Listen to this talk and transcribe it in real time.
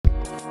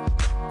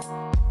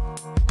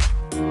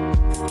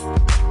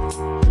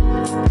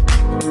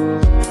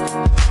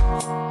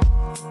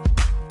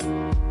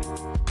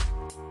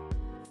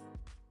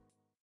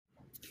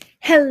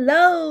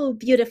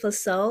beautiful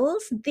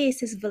souls.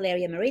 This is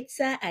Valeria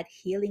Maritza at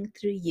Healing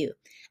Through You.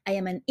 I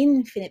am an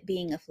infinite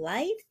being of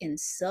light, and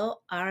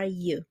so are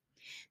you.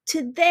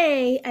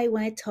 Today, I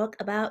want to talk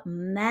about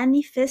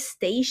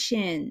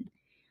manifestation.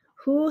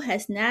 Who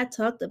has not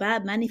talked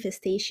about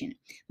manifestation?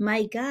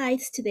 My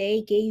guides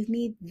today gave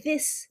me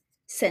this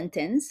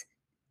sentence,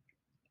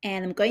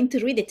 and I'm going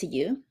to read it to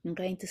you. I'm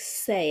going to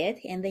say it,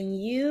 and then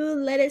you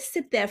let it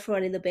sit there for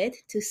a little bit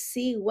to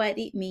see what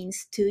it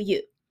means to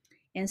you.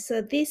 And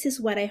so, this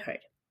is what I heard.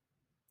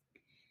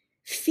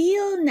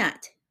 Feel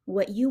not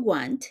what you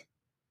want,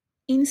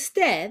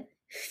 instead,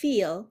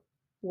 feel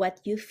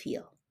what you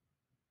feel.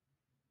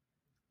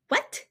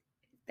 What?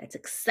 That's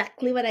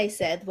exactly what I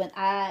said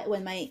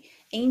when my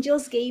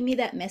angels gave me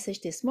that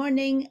message this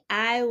morning.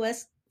 I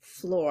was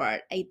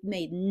floored. It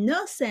made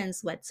no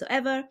sense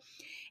whatsoever,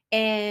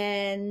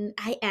 and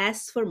I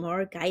asked for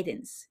more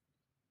guidance.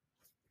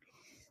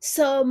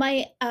 So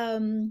my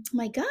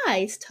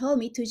guides told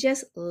me to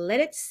just let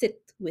it sit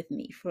with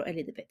me for a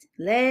little bit.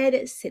 Let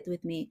it sit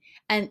with me,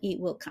 and it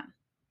will come.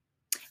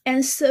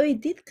 And so it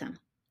did come.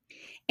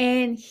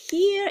 And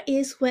here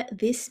is what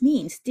this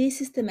means. This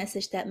is the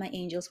message that my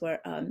angels were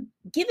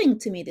giving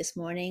to me this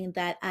morning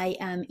that I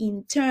am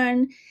in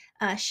turn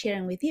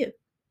sharing with you.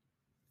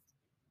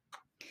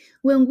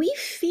 When we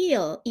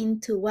feel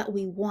into what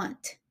we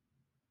want,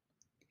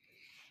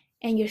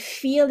 and you're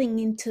feeling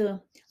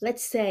into,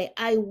 let's say,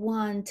 I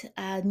want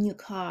a new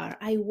car,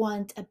 I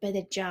want a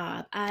better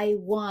job, I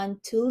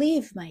want to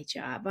leave my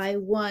job, I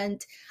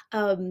want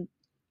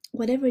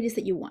whatever it is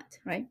that you want,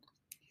 right?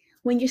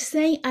 When you're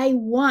saying I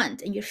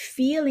want and you're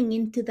feeling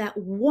into that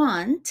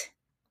want,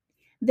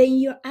 then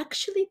you're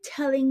actually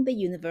telling the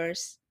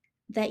universe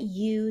that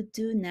you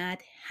do not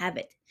have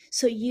it.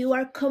 So you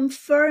are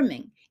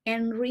confirming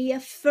and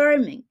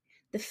reaffirming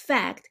the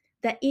fact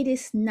that it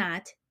is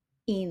not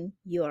in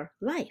your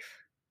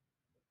life.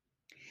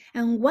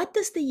 And what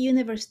does the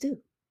universe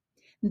do?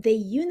 The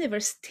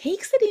universe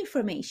takes that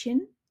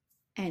information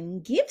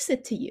and gives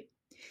it to you.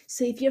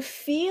 So if you're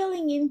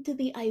feeling into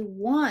the I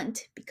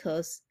want,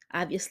 because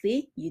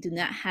obviously you do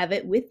not have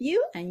it with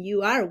you and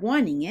you are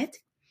wanting it,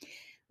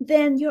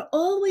 then you're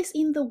always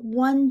in the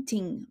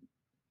wanting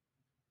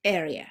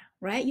area,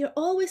 right? You're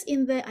always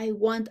in the I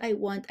want,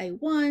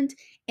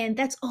 and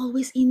that's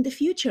always in the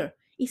future.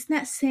 It's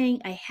not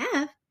saying I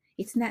have,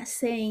 it's not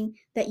saying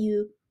that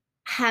you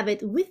have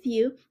it with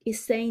you,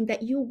 it's saying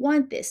that you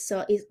want this.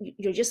 So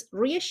you're just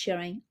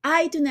reassuring,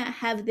 I do not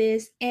have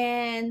this,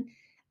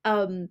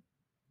 um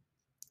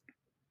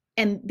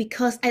and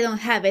because I don't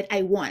have it,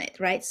 I want it,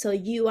 right? So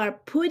you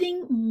are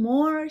putting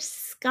more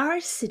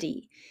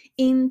scarcity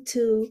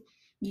into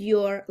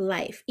your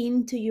life,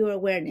 into your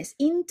awareness,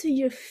 into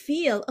your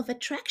field of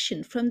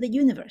attraction from the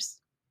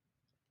universe.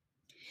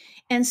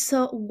 And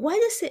so, what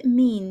does it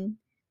mean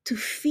to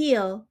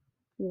feel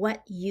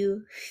what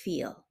you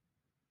feel?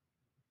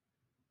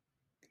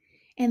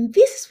 And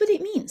this is what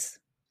it means.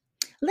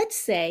 Let's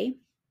say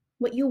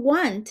what you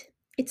want,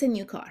 it's a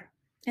new car.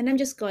 And I'm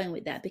just going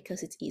with that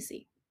because it's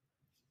easy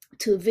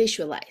to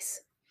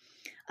visualize.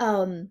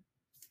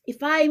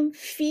 If I'm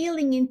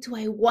feeling into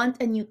I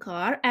want a new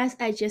car, as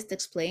I just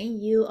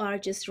explained, you are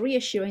just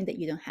reassuring that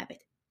you don't have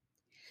it.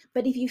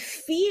 But if you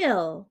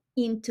feel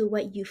into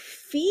what you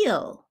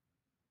feel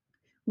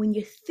when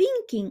you're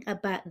thinking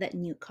about that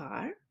new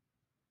car,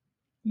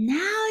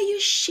 now you're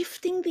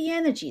shifting the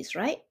energies,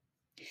 right?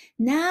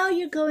 Now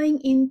you're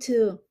going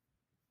into,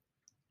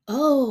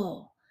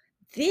 oh,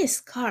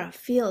 this car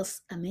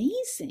feels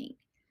amazing.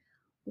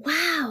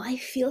 Wow, I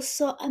feel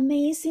so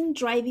amazing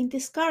driving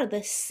this car.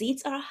 The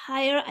seats are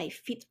higher. I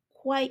fit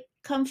quite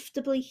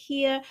comfortably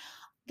here.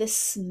 The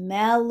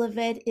smell of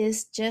it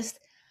is just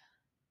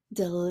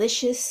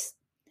delicious.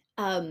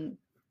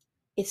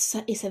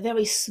 It's a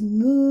very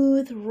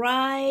smooth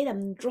ride.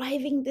 I'm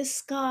driving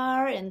this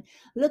car and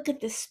look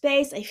at the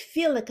space. I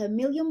feel like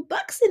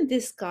 $1,000,000 in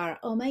this car.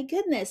 Oh my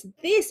goodness,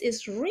 this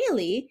is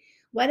really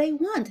what I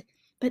want.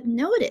 But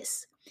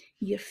notice,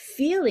 you're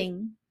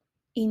feeling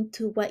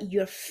into what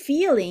you're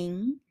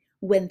feeling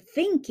when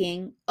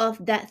thinking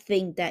of that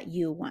thing that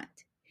you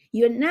want.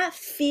 You're not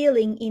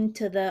feeling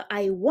into the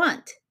I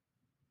want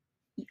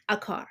a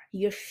car.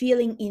 You're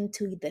feeling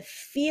into the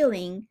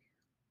feeling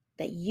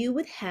that you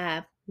would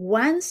have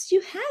once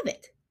you have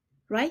it,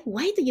 right?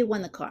 Why do you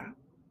want a car?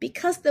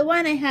 Because the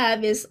one I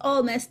have is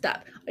all messed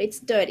up, or it's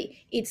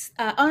dirty, it's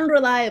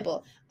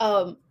unreliable.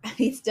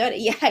 It's dirty.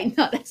 Yeah, I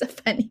know, that's a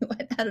funny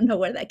one. I don't know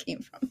where that came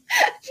from.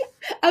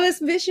 I was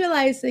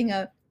visualizing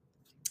a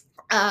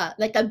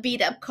like a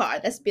beat up car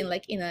that's been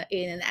like in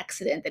an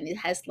accident, and it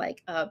has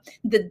like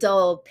the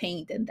dull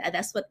paint, and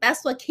that's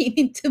what came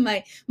into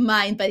my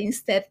mind. But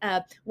instead,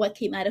 what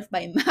came out of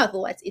my mouth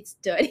was it's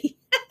dirty.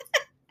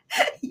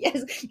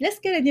 Yes, let's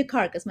get a new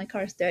car because my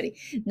car is dirty.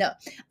 No.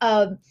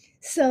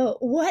 So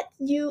what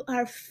you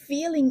are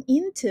feeling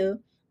into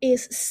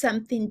is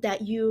something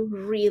that you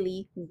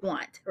really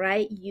want,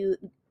 right?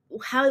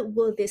 How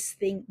will this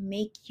thing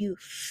make you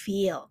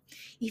feel?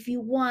 If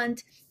you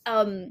want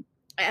a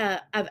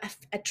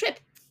trip,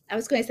 I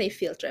was going to say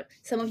field trip.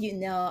 Some of you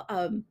know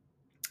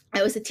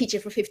I was a teacher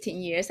for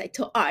 15 years. I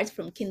taught art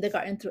from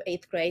kindergarten through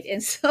 8th grade,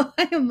 and so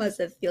I must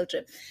have field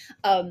trip.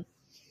 Um,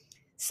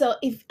 so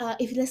if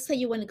let's say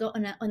you want to go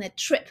on a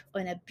trip,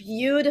 on a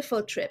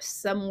beautiful trip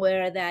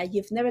somewhere that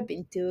you've never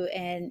been to,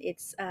 and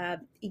it's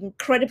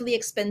incredibly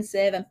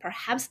expensive and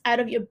perhaps out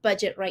of your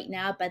budget right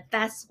now, but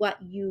that's what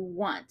you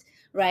want,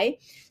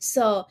 right?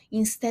 So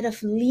instead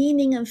of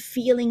leaning and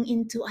feeling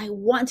into I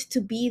want to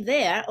be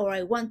there or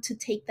I want to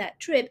take that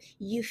trip,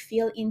 you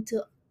feel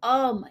into,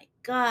 oh my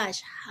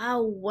gosh, how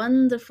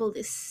wonderful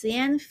the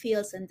sand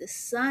feels and the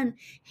sun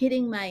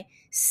hitting my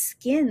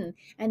skin,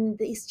 and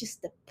it's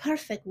just the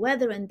perfect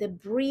weather and the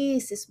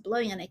breeze is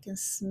blowing and I can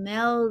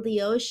smell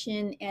the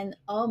ocean, and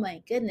oh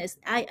my goodness,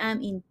 I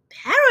am in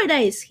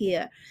paradise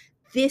here.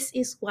 This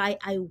is why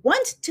I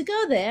want to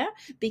go there,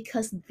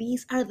 because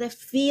these are the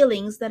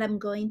feelings that I'm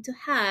going to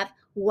have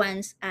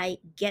once I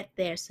get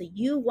there. So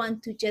you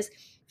want to just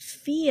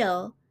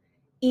feel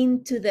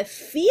into the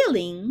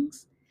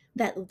feelings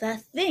that the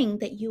thing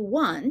that you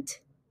want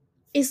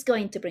is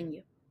going to bring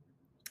you.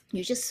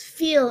 You just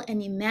feel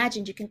and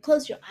imagine. You can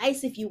close your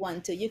eyes if you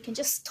want to. You can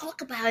just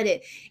talk about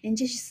it and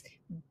just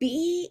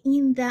be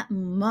in that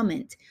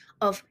moment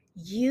of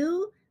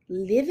you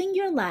living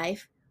your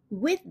life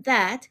with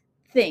that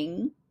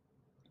thing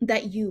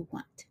that you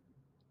want.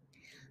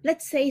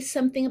 Let's say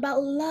something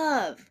about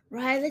love,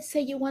 right? Let's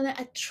say you want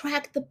to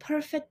attract the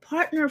perfect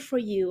partner for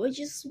you, or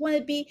just want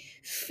to be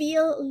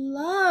feel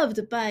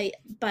loved by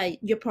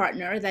your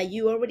partner that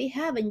you already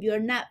have, and you're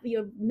not,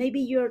 you're, maybe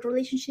your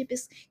relationship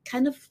is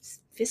kind of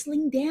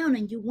fizzling down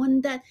and you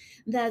want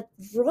that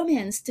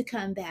romance to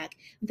come back.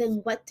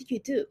 Then what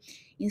do?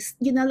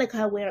 You know, like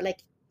how we're like,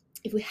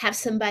 if we have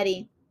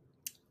somebody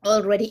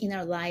already in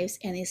our lives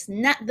and it's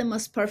not the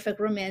most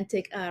perfect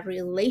romantic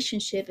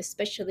relationship,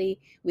 especially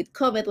with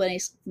COVID when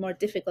it's more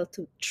difficult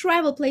to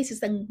travel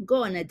places and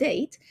go on a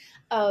date,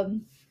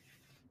 um,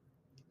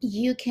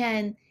 you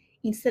can,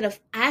 instead of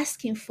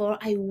asking for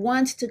I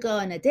want to go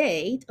on a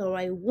date or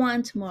I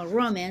want more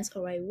romance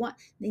or I want,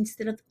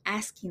 instead of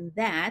asking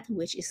that,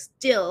 which is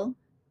still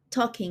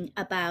talking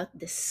about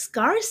the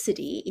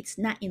scarcity, it's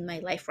not in my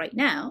life right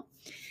now,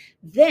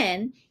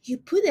 then you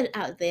put it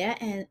out there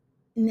and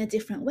in a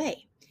different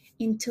way,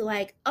 into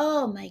like,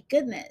 oh my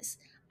goodness,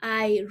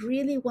 I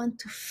really want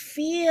to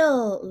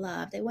feel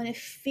loved. I want to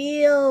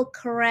feel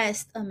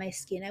caressed on my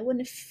skin. I want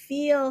to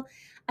feel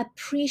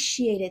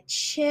appreciated,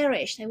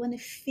 cherished. I want to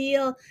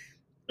feel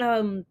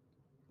um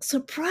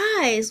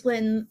surprised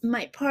when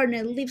my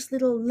partner leaves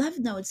little love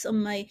notes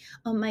on my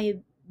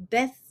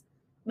bed,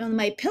 on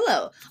my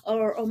pillow,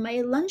 or on my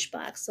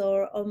lunchbox,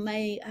 or on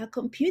my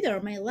computer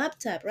or my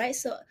laptop, right?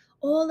 So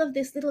all of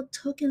these little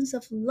tokens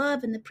of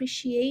love and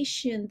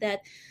appreciation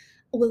that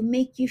will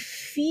make you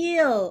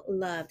feel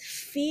loved,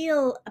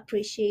 feel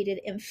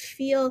appreciated, and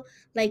feel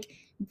like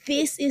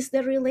this is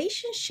the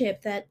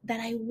relationship that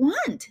I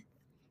want,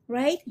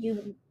 right?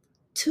 You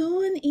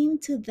tune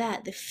into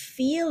that, the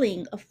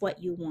feeling of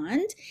what you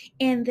want,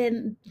 and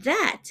then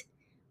that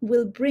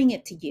will bring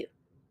it to you,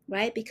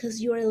 right?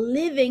 Because you are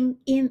living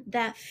in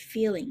that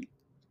feeling.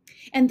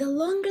 And the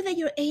longer that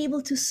you're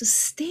able to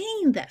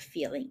sustain that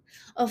feeling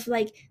of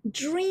like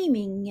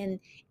dreaming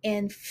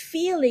and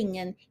feeling,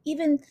 and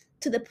even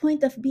to the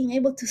point of being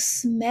able to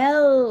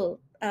smell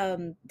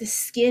the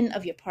skin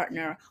of your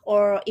partner,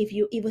 or if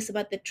you, it was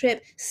about the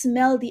trip,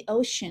 smell the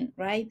ocean,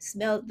 right?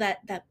 Smell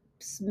that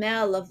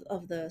smell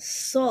of the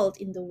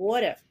salt in the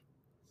water.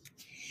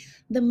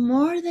 The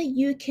more that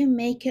you can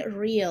make it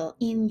real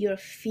in your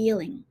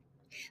feeling,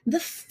 the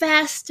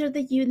faster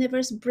the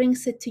universe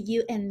brings it to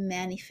you and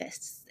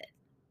manifests it.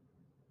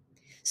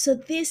 So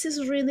this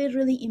is really,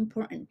 really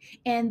important.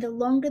 And the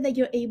longer that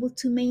you're able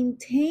to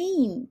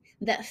maintain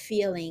that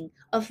feeling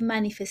of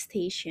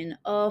manifestation,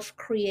 of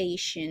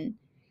creation,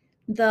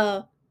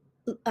 the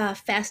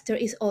faster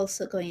is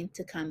also going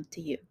to come to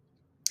you.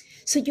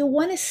 So you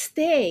want to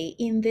stay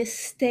in this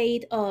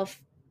state of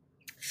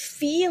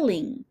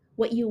feeling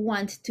what you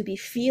want to be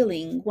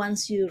feeling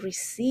once you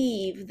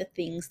receive the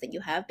things that you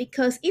have,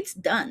 because it's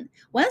done.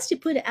 Once you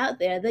put it out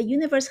there, the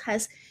universe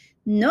has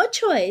no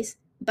choice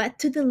but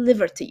to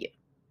deliver to you.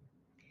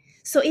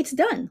 So it's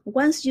done.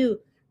 Once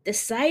you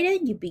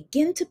decided, you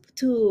begin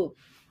to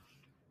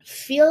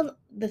feel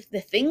the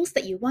things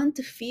that you want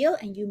to feel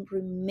and you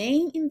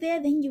remain in there,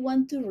 then you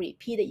want to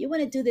repeat it. You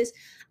want to do this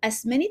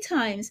as many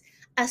times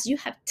as you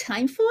have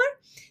time for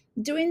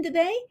during the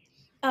day,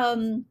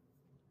 um,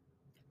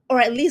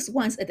 or at least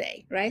once a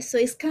day, right? So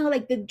it's kind of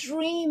like the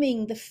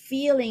dreaming, the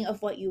feeling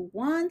of what you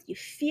want. You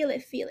feel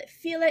it, feel it,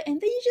 feel it,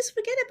 and then you just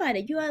forget about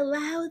it. You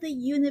allow the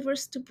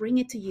universe to bring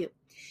it to you.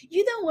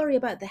 You don't worry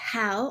about the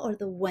how or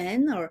the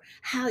when or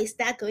how is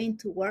that going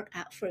to work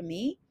out for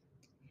me,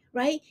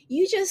 right?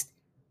 You just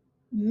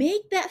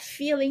make that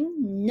feeling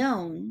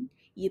known.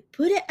 You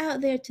put it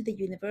out there to the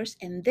universe,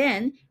 and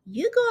then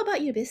you go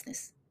about your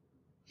business.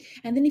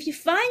 And then if you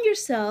find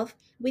yourself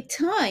with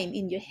time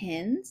in your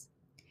hands,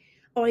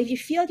 or if you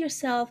feel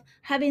yourself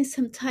having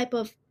some type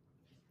of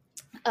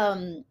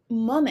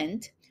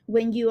moment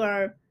when you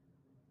are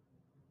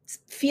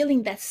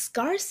feeling that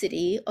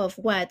scarcity of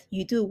what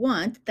you do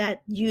want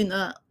that you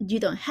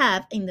don't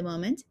have in the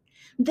moment,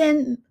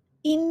 then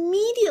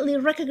immediately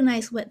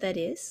recognize what that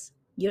is,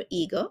 your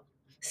ego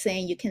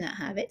saying you cannot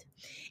have it,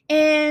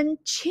 and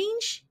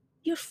change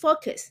your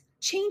focus,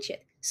 change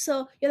it.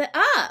 So you're like,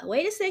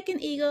 wait a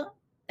second, ego,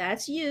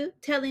 that's you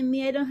telling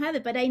me I don't have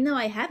it, but I know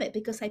I have it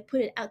because I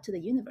put it out to the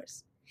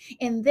universe.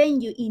 And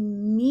then you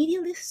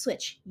immediately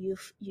switch,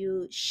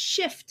 you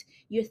shift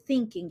your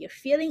thinking, your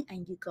feeling,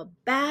 and you go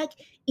back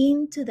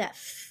into that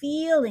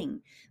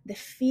feeling, the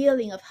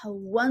feeling of how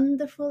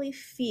wonderful it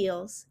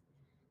feels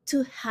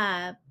to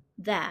have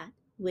that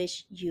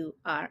which you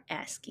are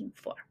asking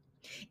for.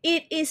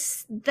 It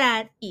is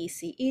that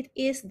easy. It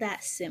is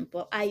that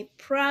simple. I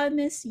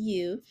promise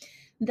you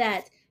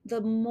that the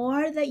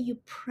more that you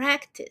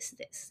practice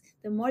this,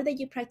 the more that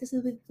you practice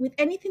it with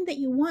anything that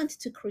you want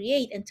to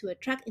create and to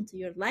attract into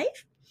your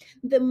life,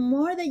 the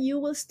more that you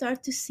will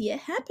start to see it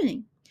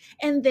happening.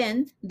 And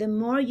then the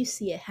more you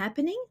see it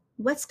happening,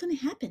 what's going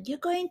to happen? You're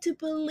going to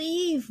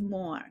believe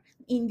more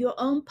in your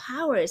own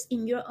powers,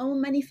 in your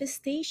own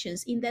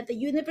manifestations, in that the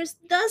universe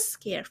does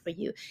care for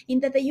you, in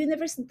that the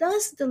universe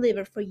does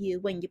deliver for you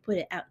when you put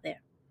it out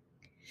there.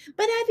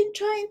 But I've been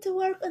trying to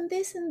work on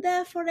this and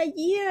that for a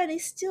year and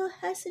it still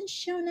hasn't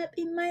shown up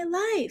in my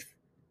life.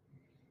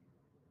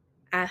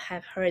 I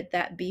have heard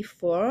that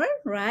before,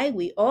 right?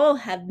 We all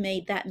have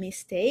made that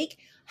mistake.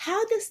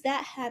 How does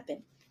that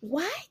happen?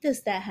 Why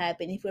does that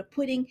happen if we're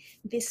putting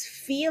these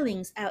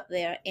feelings out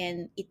there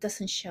and it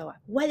doesn't show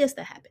up? Why does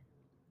that happen?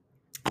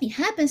 It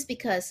happens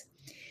because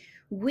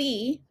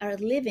we are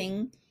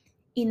living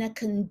in a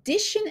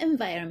conditioned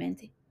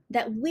environment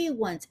that we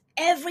want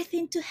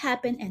everything to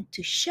happen and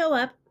to show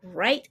up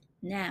right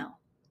now.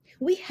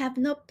 We have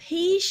no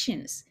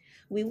patience.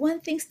 We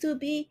want things to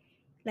be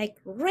like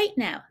right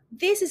now.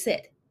 This is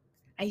it.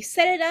 I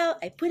set it out,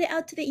 I put it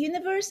out to the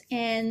universe,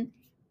 and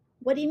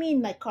what do you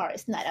mean my car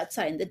is not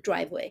outside in the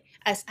driveway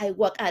as I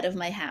walk out of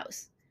my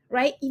house?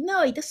 Right?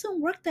 No, it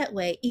doesn't work that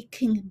way. It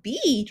can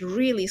be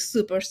really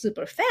super,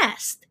 super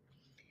fast.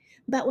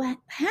 But what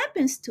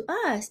happens to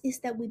us is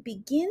that we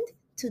begin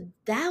to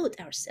doubt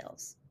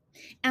ourselves.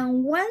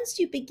 And once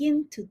you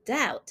begin to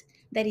doubt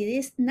that it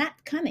is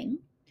not coming,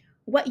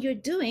 what you're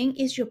doing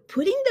is you're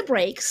putting the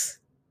brakes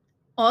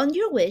on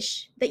your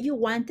wish that you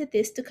wanted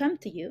this to come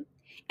to you,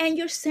 and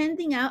you're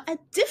sending out a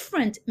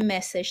different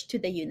message to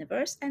the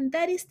universe, and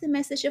that is the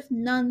message of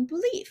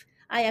non-belief.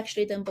 I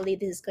actually don't believe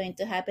this is going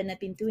to happen. I've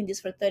been doing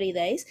this for 30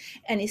 days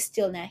and it's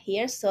still not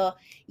here. So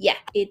yeah,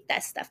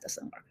 that stuff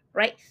doesn't work,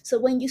 right? So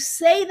when you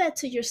say that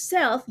to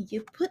yourself,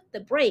 you put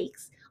the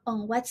brakes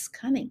on what's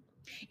coming.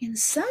 And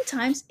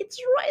sometimes it's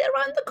right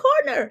around the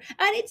corner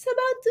and it's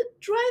about to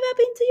drive up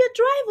into your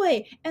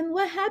driveway. And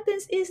what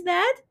happens is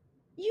that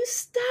you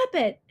stop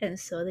it. And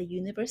so the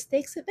universe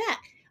takes it back.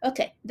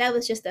 Okay, that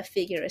was just a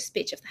figure of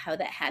speech of how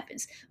that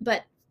happens.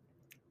 But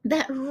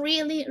that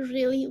really,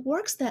 really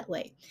works that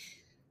way.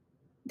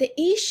 The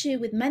issue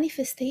with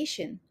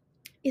manifestation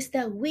is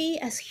that we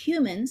as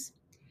humans,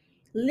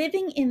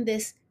 living in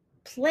this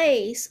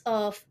place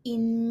of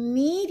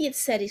immediate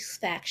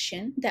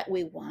satisfaction that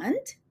we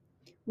want,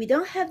 we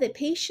don't have the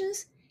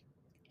patience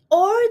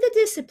or the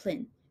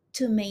discipline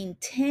to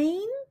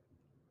maintain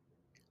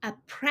a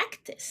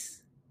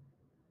practice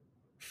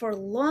for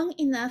long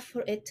enough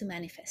for it to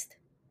manifest.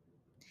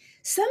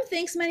 Some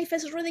things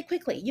manifest really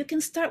quickly. You can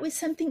start with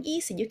something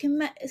easy. You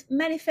can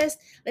manifest,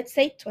 let's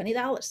say,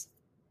 $20.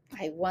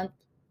 I want,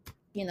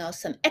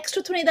 some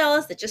extra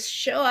 $20 that just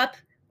show up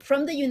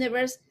from the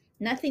universe.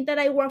 Nothing that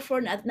I work for,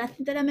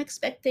 nothing that I'm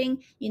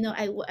expecting.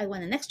 I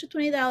want an extra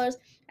 $20.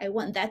 I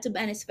want that to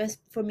manifest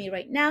for me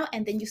right now.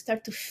 And then you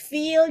start to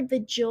feel the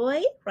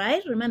joy,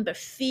 right? Remember,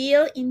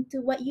 feel into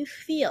what you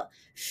feel.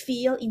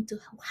 Feel into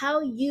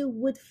how you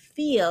would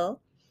feel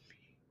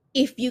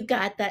if you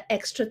got that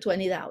extra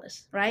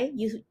 $20, right?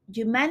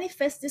 You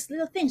manifest these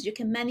little things. You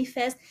can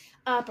manifest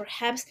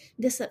perhaps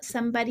this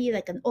somebody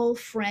like an old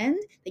friend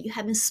that you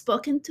haven't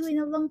spoken to in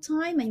a long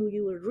time and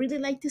you would really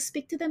like to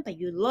speak to them, but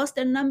you lost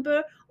their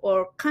number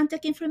or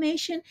contact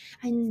information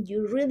and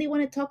you really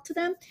want to talk to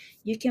them.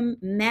 You can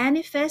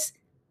manifest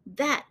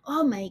that.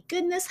 Oh my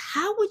goodness,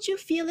 how would you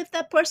feel if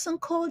that person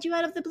called you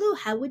out of the blue?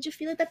 How would you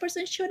feel if that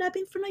person showed up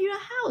in front of your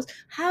house?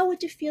 How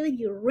would you feel if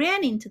you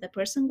ran into the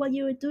person while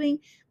you were doing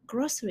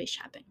grocery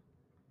shopping?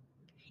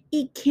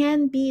 It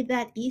can be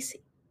that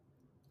easy.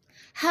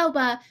 How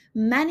about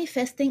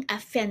manifesting a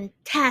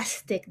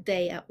fantastic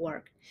day at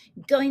work?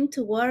 Going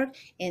to work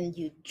and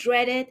you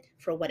dread it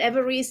for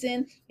whatever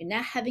reason, you're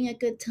not having a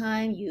good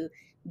time, you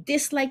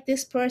dislike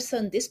this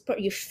person,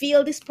 you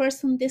feel this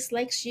person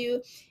dislikes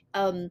you,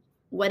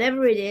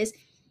 whatever it is,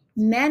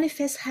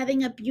 manifest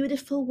having a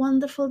beautiful,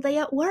 wonderful day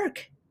at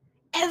work.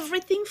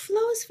 Everything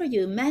flows for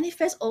you.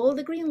 Manifest all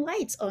the green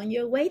lights on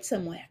your way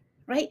somewhere,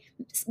 right?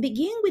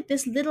 Begin with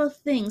these little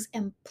things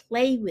and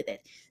play with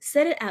it.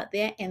 Set it out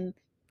there and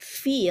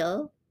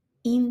feel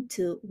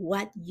into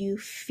what you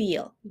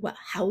feel.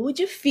 How would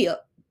you feel?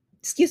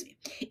 Excuse me.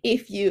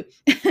 If you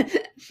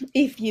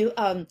if you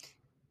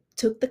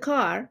took the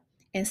car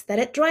and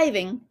started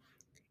driving,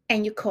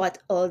 and you caught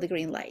all the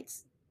green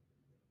lights,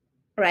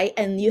 right?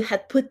 And you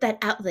had put that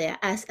out there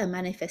as a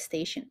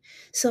manifestation.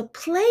 So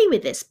play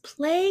with this,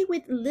 play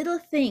with little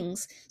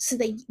things so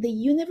that the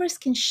universe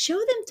can show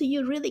them to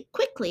you really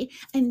quickly.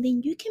 And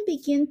then you can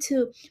begin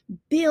to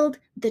build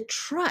the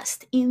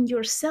trust in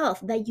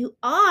yourself that you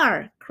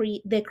are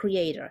the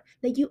creator,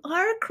 that you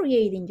are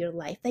creating your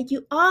life, that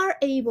you are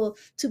able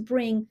to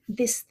bring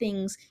these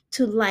things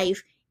to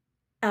life,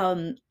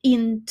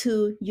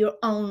 into your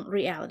own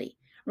reality,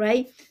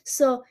 right?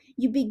 So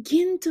you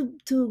begin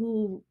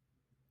to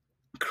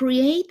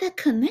create that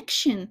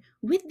connection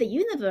with the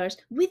universe,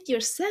 with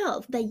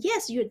yourself, that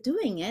yes, you're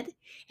doing it.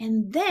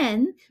 And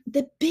then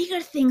the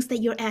bigger things that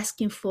you're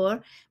asking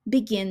for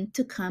begin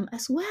to come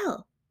as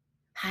well.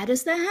 How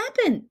does that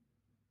happen?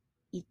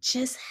 It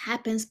just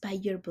happens by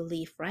your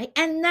belief, right?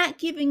 And not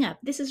giving up.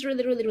 This is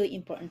really, really, really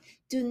important.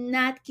 Do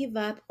not give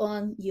up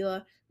on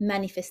your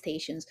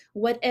manifestations,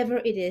 whatever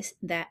it is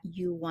that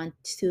you want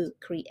to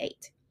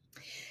create.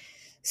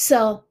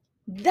 So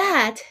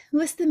that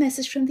was the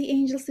message from the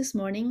angels this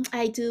morning.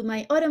 I do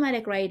my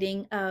automatic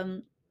writing.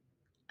 I'm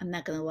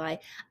not gonna lie.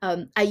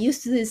 I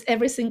used to do this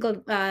every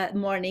single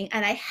morning,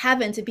 and I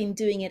haven't been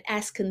doing it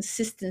as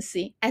consistent.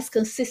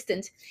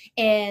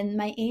 And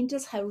my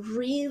angels have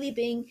really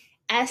been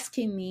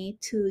asking me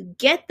to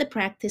get the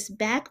practice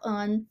back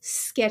on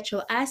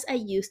schedule as I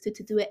used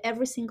to do it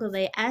every single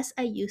day as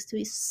I used to.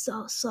 Is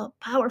so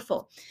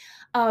powerful.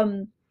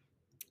 Um,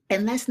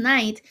 and last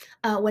night,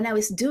 when I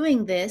was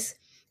doing this,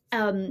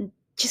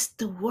 just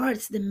the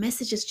words, the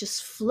messages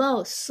just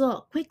flow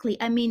so quickly.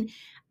 I mean,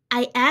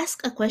 I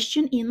ask a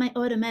question in my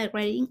automatic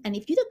writing, and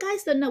if you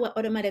guys don't know what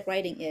automatic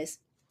writing is,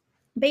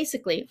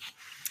 basically,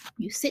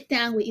 you sit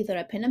down with either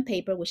a pen and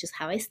paper, which is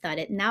how I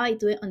started. Now I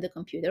do it on the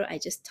computer. I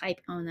just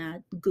type on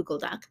a Google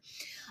Doc,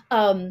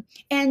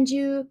 and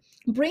you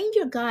bring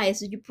your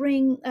guides. You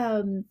bring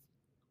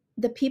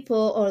the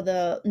people or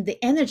the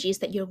energies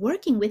that you're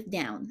working with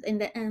down,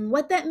 and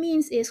what that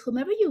means is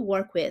whomever you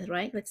work with,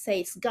 right? Let's say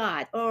it's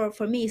God, or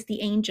for me it's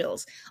the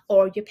angels,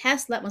 or your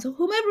past loved ones, or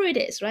whomever it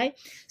is, right?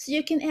 So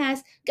you can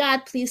ask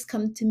God, please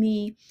come to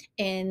me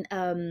and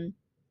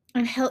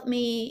help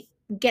me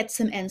get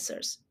some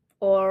answers,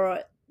 or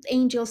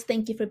angels,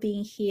 thank you for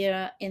being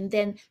here. And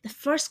then the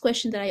first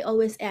question that I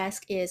always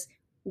ask is,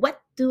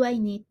 what do I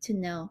need to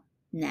know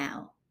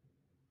now?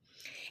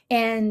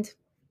 And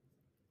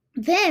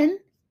then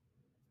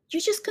you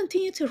just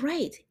continue to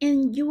write,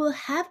 and you will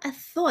have a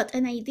thought,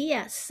 an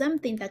idea,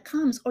 something that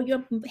comes, or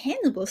your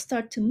hand will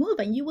start to move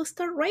and you will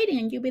start writing,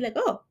 and you'll be like,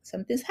 oh,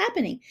 something's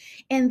happening.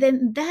 And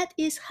then that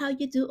is how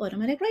you do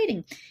automatic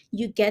writing.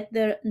 You get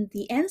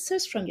the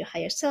answers from your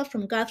higher self,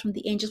 from God, from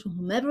the angels, from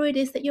whomever it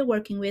is that you're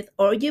working with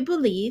or you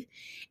believe,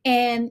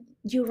 and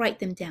you write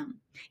them down.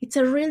 It's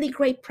a really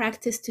great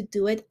practice to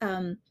do it,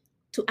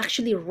 to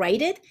actually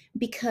write it,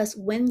 because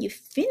when you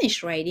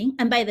finish writing,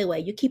 and by the way,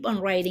 you keep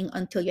on writing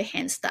until your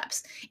hand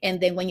stops.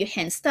 And then when your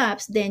hand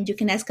stops, then you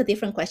can ask a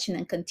different question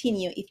and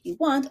continue if you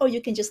want, or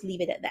you can just leave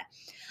it at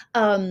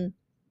that.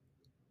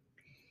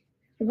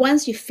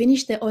 Once you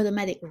finish the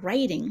automatic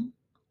writing,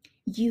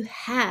 you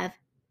have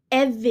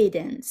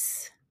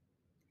evidence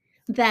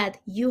that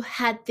you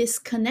had this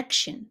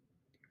connection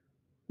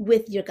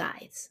with your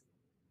guides,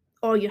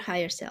 or your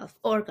higher self,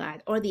 or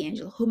God, or the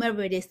angel,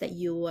 whomever it is that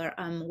you are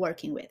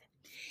working with.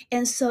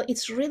 And so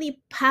it's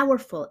really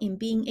powerful in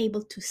being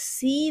able to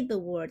see the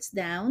words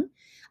down.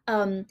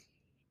 And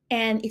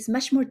it's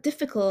much more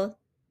difficult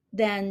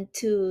than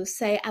to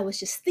say, I was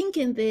just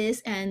thinking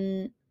this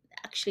and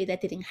actually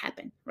that didn't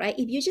happen, right?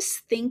 If you just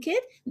think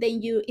it, then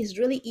it's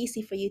really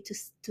easy for you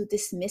to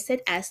dismiss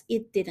it as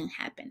it didn't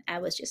happen. I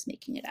was just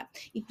making it up.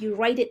 If you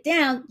write it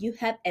down, you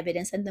have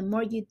evidence. And the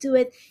more you do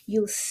it,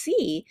 you'll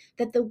see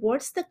that the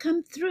words that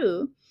come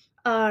through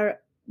are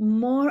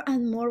more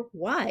and more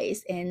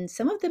wise. And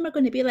some of them are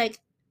going to be like,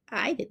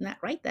 I did not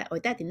write that, or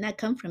that did not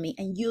come from me.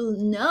 And you'll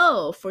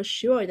know for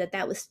sure that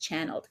that was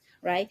channeled,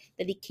 right?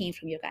 That it came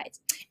from your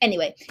guides.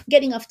 Anyway,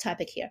 getting off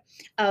topic here.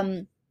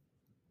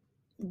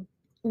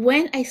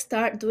 When I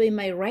start doing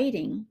my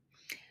writing,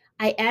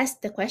 I ask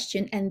the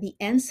question and the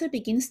answer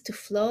begins to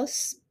flow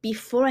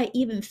before I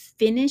even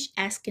finish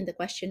asking the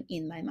question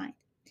in my mind.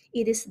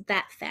 It is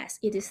that fast.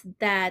 It is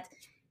that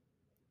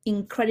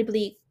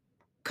incredibly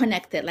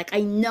connected. Like,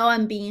 I know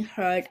I'm being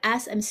heard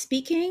as I'm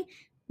speaking.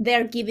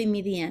 They're giving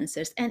me the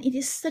answers. And it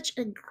is such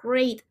a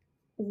great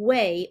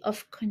way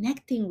of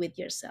connecting with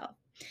yourself.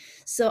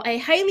 So I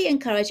highly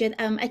encourage it.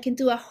 I can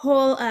do a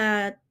whole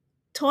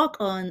talk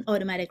on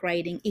automatic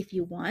writing if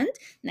you want.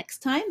 Next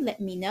time, let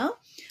me know.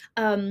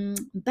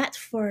 But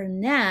for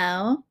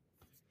now,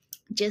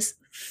 just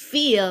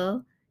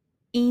feel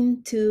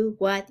into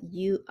what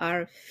you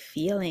are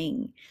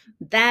feeling.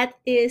 That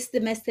is the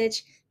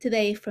message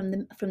today from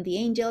the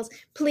angels.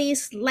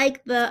 Please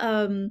like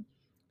the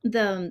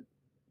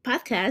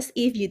podcast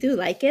if you do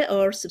like it,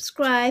 or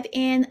subscribe,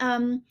 and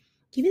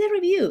give it a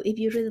review if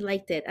you really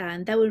liked it.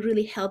 And that will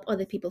really help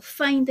other people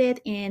find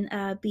it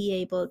and be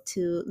able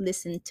to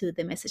listen to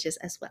the messages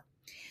as well.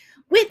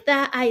 With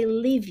that, I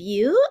leave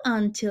you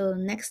until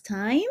next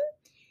time.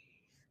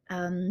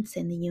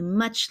 Sending you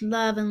much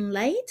love and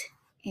light,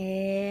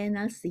 and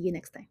I'll see you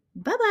next time.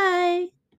 Bye bye.